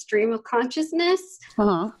sort of stream of consciousness.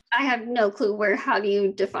 I have no clue how do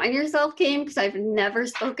you define yourself came, because I've never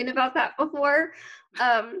spoken about that before.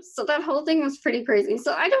 So that whole thing was pretty crazy.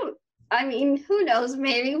 So who knows?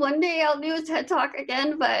 Maybe one day I'll do a TED Talk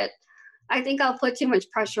again, but I think I'll put too much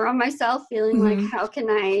pressure on myself, feeling like, how can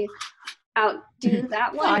I outdo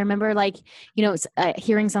that one? I remember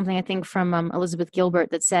hearing something, I think from Elizabeth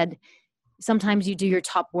Gilbert, that said, sometimes you do your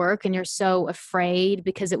top work and you're so afraid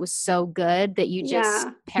because it was so good that you just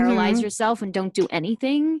paralyze yourself and don't do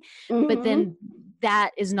anything. But then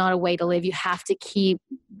that is not a way to live. You have to keep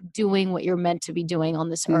doing what you're meant to be doing on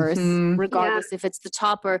this earth, regardless if it's the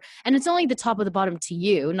top and it's only the top or the bottom to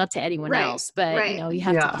you, not to anyone else, but you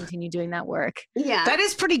have to continue doing that work. Yeah. That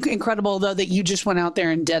is pretty incredible though, that you just went out there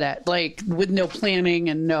and did it, like with no planning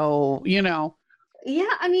and no, Yeah.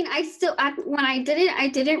 I mean, when I did it, I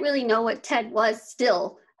didn't really know what TED was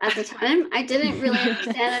still at the time. I didn't really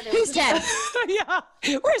understand it. Who's Ted?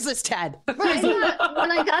 Where's this Ted? When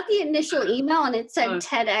I got the initial email and it said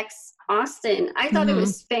TEDx Austin, I thought it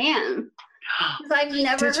was spam. Because I've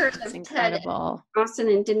never heard of TED Austin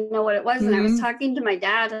and didn't know what it was. And I was talking to my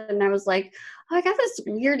dad and I was like, oh, I got this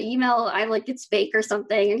weird email. It's fake or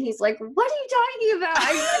something. And he's like, what are you talking about?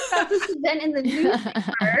 I thought this event in the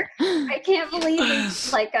newspaper. I can't believe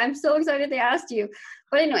it. I'm so excited they asked you.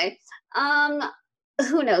 But anyway,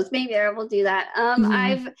 who knows? Maybe I will do that.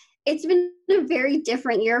 It's been a very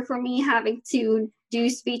different year for me having to do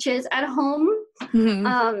speeches at home.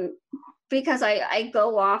 Because I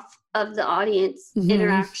go off of the audience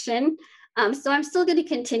interaction. So I'm still going to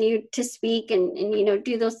continue to speak and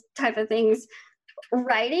do those type of things.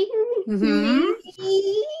 Writing,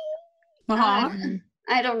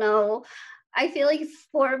 I don't know. I feel like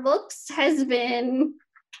 4 books has been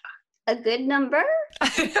a good number.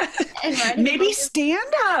 And maybe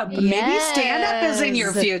stand up. Yes. Maybe stand up is in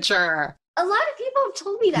your future. A lot of people have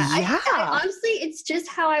told me that. Yeah. I honestly, it's just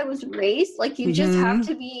how I was raised. You just have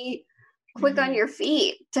to be quick on your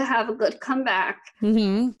feet to have a good comeback.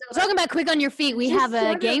 So talking about quick on your feet, we have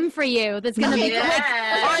a game for you that's going to be quick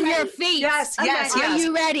on your feet. Yes. Are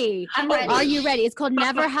you ready? I'm ready. Are you ready? It's called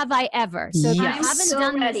Never Have I Ever. So if you haven't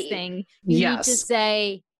done this thing, you need to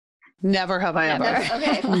say... Never have I ever.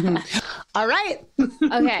 Okay. All right.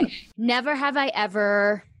 Okay. Never have I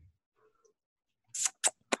ever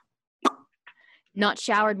not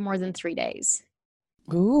showered more than 3 days.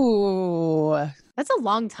 Ooh. That's a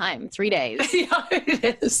long time, 3 days. Yeah,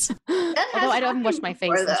 it is. Although I don't wash my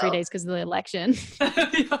face in 3 days because of the election.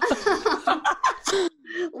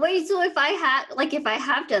 Wait, so if I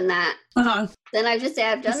have done that, then I just say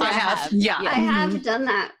I've done that. I have. Yeah. I have done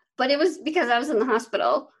that. But it was because I was in the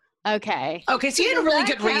hospital. Okay. So you had a really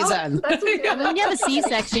good reason. When you have a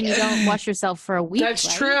C-section, you don't wash yourself for a week.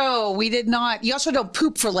 That's true. We did not. You also don't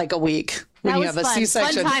poop for a week when you have a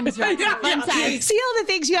C-section. Fun times, right? Fun times. See all the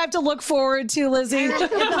things you have to look forward to, Lizzie. At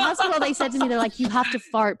the hospital, they said to me, they're like, you have to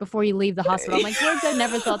fart before you leave the hospital. I'm like, words I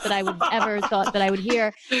never thought that I would ever thought that I would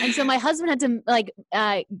hear. And so my husband had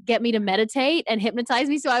to get me to meditate and hypnotize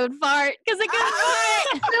me so I would fart because I couldn't fart.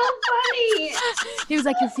 So funny. He was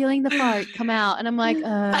like, you're feeling the fart. Come out. And I'm like,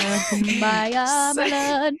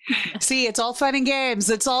 See, it's all fun and games.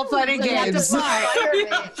 It's all fun and games.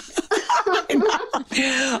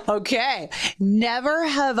 Okay. Never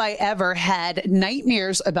have I ever had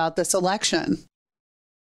nightmares about this election.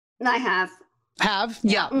 I have. Have?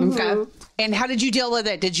 Yeah. Okay. And how did you deal with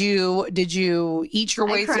it? Did you eat your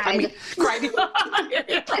way through? I mean, cried.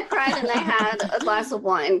 I cried and I had a glass of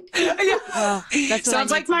wine. Oh, that sounds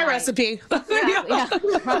like my recipe. Yeah.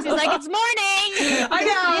 Roxy's like, it's morning. I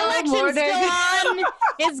know. The election's still on.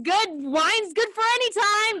 It's good. Wine's good for any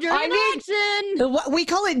time during the election. We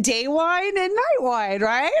call it day wine and night wine,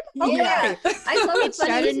 right? Okay. Yeah. I love it's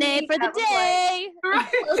Chardonnay for the day.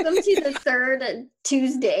 Welcome to the third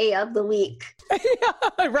Tuesday of the week.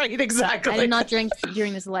 Yeah, right, exactly. I did not drink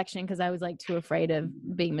during this election because I was too afraid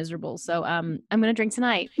of being miserable. So I'm going to drink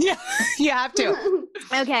tonight. Yeah, you have to.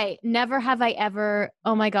 Okay. Never have I ever,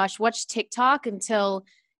 oh my gosh, watched TikTok until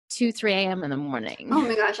 2-3 a.m. in the morning. Oh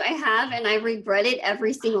my gosh, I have, and I regret it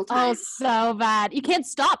every single time. Oh, so bad. You can't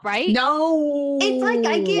stop, right? No. It's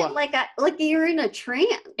I get like you're in a trance.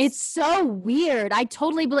 It's so weird. I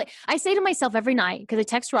totally believe. I say to myself every night, because I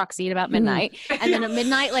text Roxy at about midnight, and then at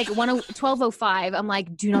midnight, 12:05, I'm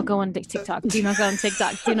like, do not go on TikTok. Do not go on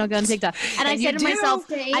TikTok. Do not go on TikTok. And I say to myself,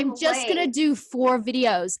 I'm just going to do 4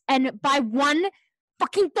 videos. And by 1:30,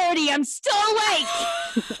 I'm still awake.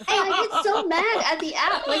 And I get so mad at the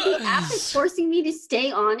app. The app is forcing me to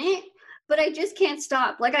stay on it, but I just can't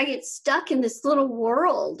stop. Like I get stuck in this little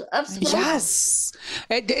world of sports. Yes,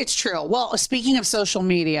 it's true. Well, speaking of social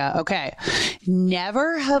media, okay,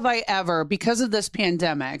 never have I ever, because of this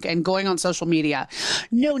pandemic and going on social media,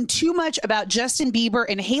 known too much about Justin Bieber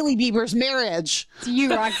and Hailey Bieber's marriage. It's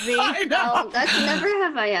you, Roxy. I know. Oh, that's never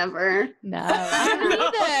have I ever. No, I don't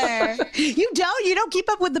either. You don't? You don't keep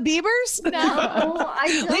up with the Biebers? No, I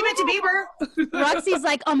don't. Leave it to Bieber. Roxy's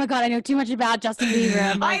like, oh my God, I know too much about Justin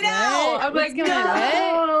Bieber. I'm like, I know. what? I'm like, What's going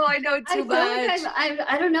on? no, I know too much.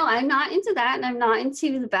 I don't know. I'm not into that, and I'm not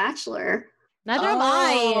into The Bachelor. Neither am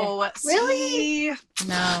I. Really?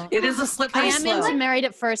 No. It is a slippery I am slope. into Married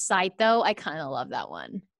at First Sight, though. I kind of love that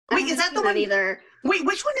one. Wait, is that the one? Either? Wait,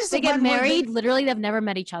 which one is They the get one where married. Literally, they've never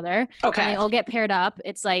met each other. Okay. And they all get paired up.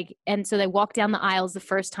 It's like, and so they walk down the aisles the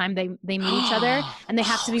first time they meet each other, and they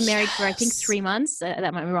have to be married for I think 3 months.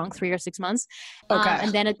 That might be wrong, 3 or 6 months. Okay.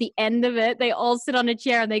 And then at the end of it, they all sit on a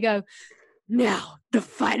chair and they go, "Now the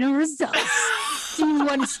final results. Do you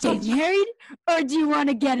want to stay married or do you want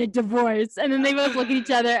to get a divorce?" And then they both look at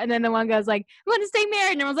each other, and then the one goes like, "I want to stay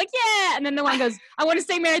married," and everyone's like, "Yeah." And then the one goes, "I want to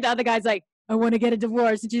stay married." The other guy's like, "I want to get a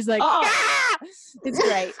divorce," and she's like, "Ah!" It's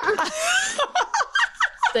great.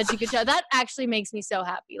 Such a good show. That actually makes me so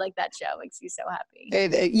happy. Like that show makes me so happy.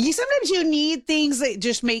 Sometimes you need things that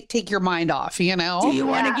just take your mind off, you know? Do you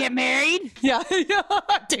want to get married? Yeah.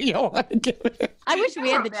 Do you want to get married? I wish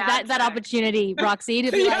we had that opportunity, Roxy,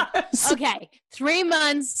 to be Yes. like, okay, 3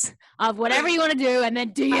 months of whatever you want to do, and then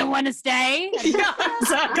do you want to stay? Yeah,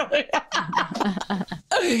 exactly.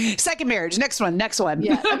 Second marriage. Next one.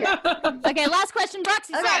 Yeah. Okay, last question,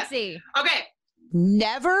 Roxy. Okay.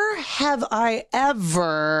 Never have I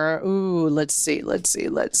ever. Ooh, let's see. Ooh,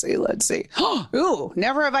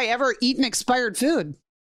 never have I ever eaten expired food.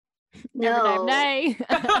 No. Day.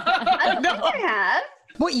 I don't think I have.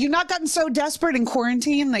 What, you not gotten so desperate in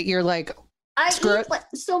quarantine that you're like, screw it?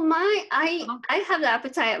 I have the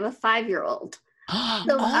appetite of a 5-year-old.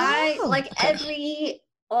 So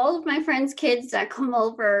all of my friends' kids that come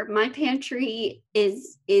over, my pantry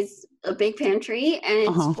is a big pantry, and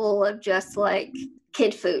it's full of just like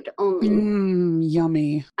kid food only.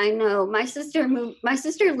 Yummy. I know. My sister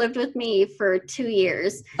lived with me for 2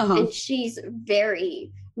 years, and she's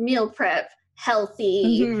very meal prep,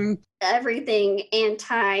 healthy, everything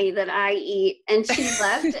anti that I eat. And she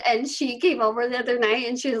left, and she came over the other night,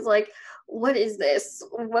 and she was like, "What is this?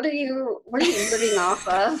 What are you living off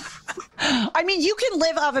of?" I mean, you can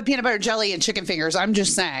live off of peanut butter jelly and chicken fingers. I'm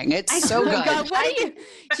just saying. It's so good. God,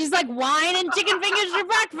 she's like, wine and chicken fingers for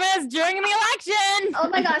breakfast during the election. Oh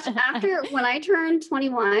my gosh. When I turned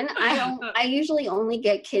 21, I usually only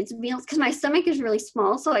get kids meals because my stomach is really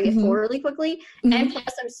small. So I get full really quickly. And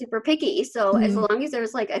plus I'm super picky. So as long as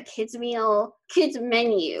there's like a kids menu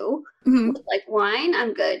with like wine,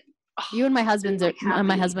 I'm good. You and my husband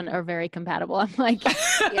are very compatible. I'm like,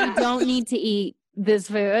 you don't need to eat this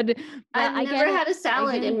food. I've never had a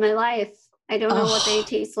salad in my life. I don't know what they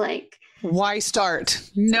taste like. Why start?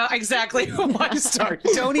 No, exactly. Why start?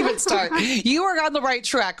 Don't even start. You are on the right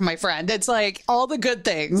track, my friend. It's like all the good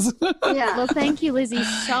things. Yeah. Well, thank you, Lizzie,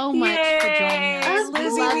 so much for joining us.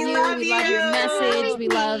 Lizzie, we love you. We love your message. We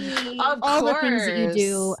love all the things that you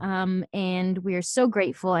do. And we are so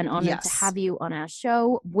grateful and honored to have you on our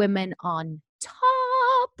show, Women on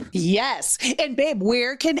Top. Yes. And babe,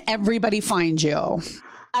 where can everybody find you?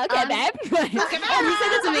 Okay, babe. You said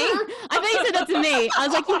that to me. I thought you said that to me. I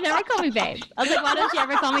was like, you've never called me babe. I was like, why don't you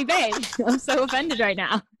ever call me babe? I'm so offended right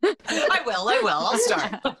now. I will. I'll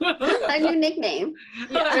start. A new nickname.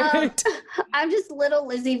 I'm just little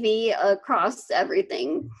Lizzie V across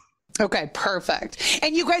everything. Okay, perfect.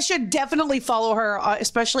 And you guys should definitely follow her,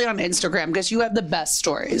 especially on Instagram, because you have the best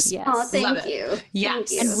stories. Yes. Oh, thank you. Yes.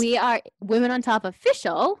 Thank you. And we are Women on Top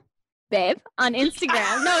Official, babe, on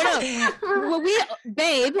Instagram. No. Well,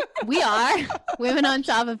 we are Women on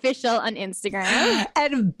Top Official on Instagram.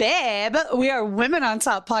 And babe, we are Women on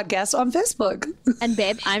Top Podcast on Facebook. And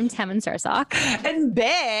babe, I'm Tammin Sursock. And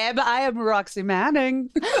babe, I am Roxy Manning.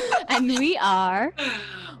 And we are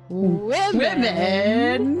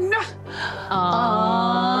Women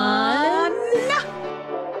on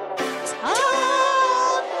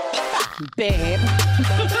Top. Babe.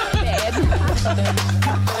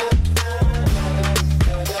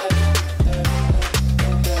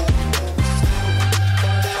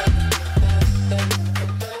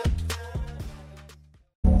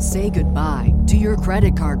 Say goodbye to your credit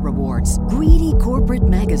credit card rewards. Greedy corporate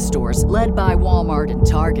mega stores, led by Walmart and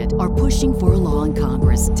Target, are pushing for a law in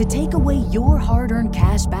Congress to take away your hard-earned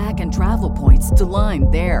cash back and travel points to line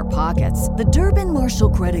their pockets. The Durbin-Marshall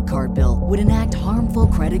credit card bill would enact harmful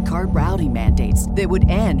credit card routing mandates that would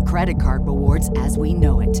end credit card rewards as we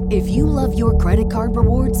know it. If you love your credit card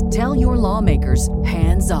rewards, tell your lawmakers,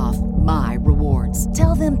 hands off my rewards.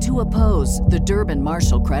 Tell them to oppose the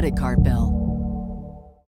Durbin-Marshall credit card bill.